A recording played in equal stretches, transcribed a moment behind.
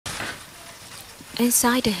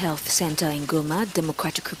Inside a health center in Goma,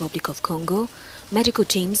 Democratic Republic of Congo, medical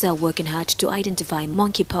teams are working hard to identify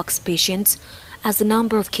monkeypox patients as the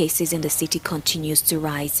number of cases in the city continues to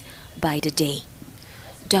rise by the day.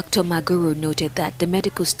 Dr. Maguru noted that the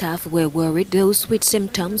medical staff were worried those with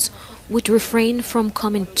symptoms would refrain from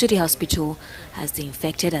coming to the hospital as the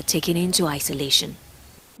infected are taken into isolation.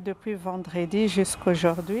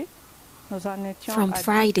 From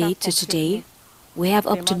Friday to today, we have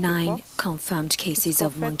up to 9 confirmed cases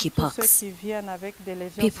of monkeypox.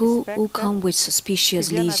 People who come with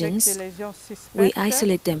suspicious lesions, we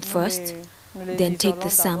isolate them first, then take the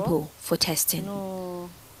sample for testing.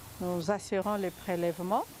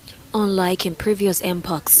 Unlike in previous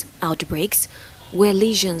mpox outbreaks, where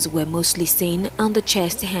lesions were mostly seen on the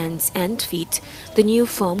chest, hands and feet, the new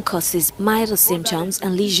form causes milder symptoms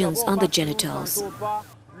and lesions on the genitals.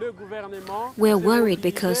 We're worried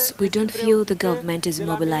because we don't feel the government is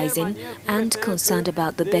mobilizing and concerned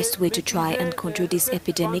about the best way to try and control this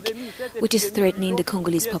epidemic, which is threatening the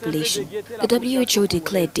Congolese population. The WHO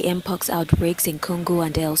declared the mpox outbreaks in Congo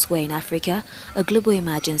and elsewhere in Africa a global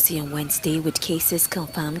emergency on Wednesday, with cases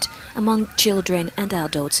confirmed among children and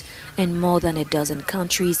adults in more than a dozen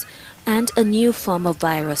countries and a new form of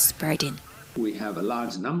virus spreading. We have a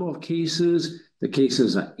large number of cases. The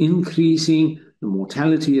cases are increasing. The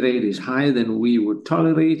mortality rate is higher than we would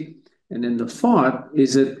tolerate. And then the thought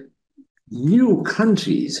is that new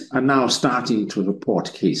countries are now starting to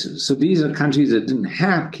report cases. So these are countries that didn't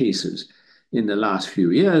have cases in the last few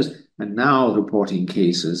years and now reporting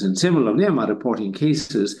cases. And several of them are reporting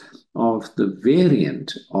cases of the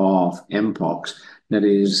variant of mpox that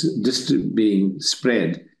is being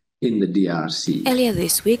spread in the DRC. Earlier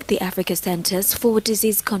this week, the Africa Centers for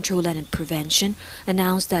Disease Control and Prevention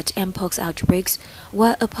announced that mpox outbreaks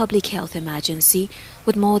were a public health emergency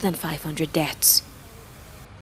with more than 500 deaths.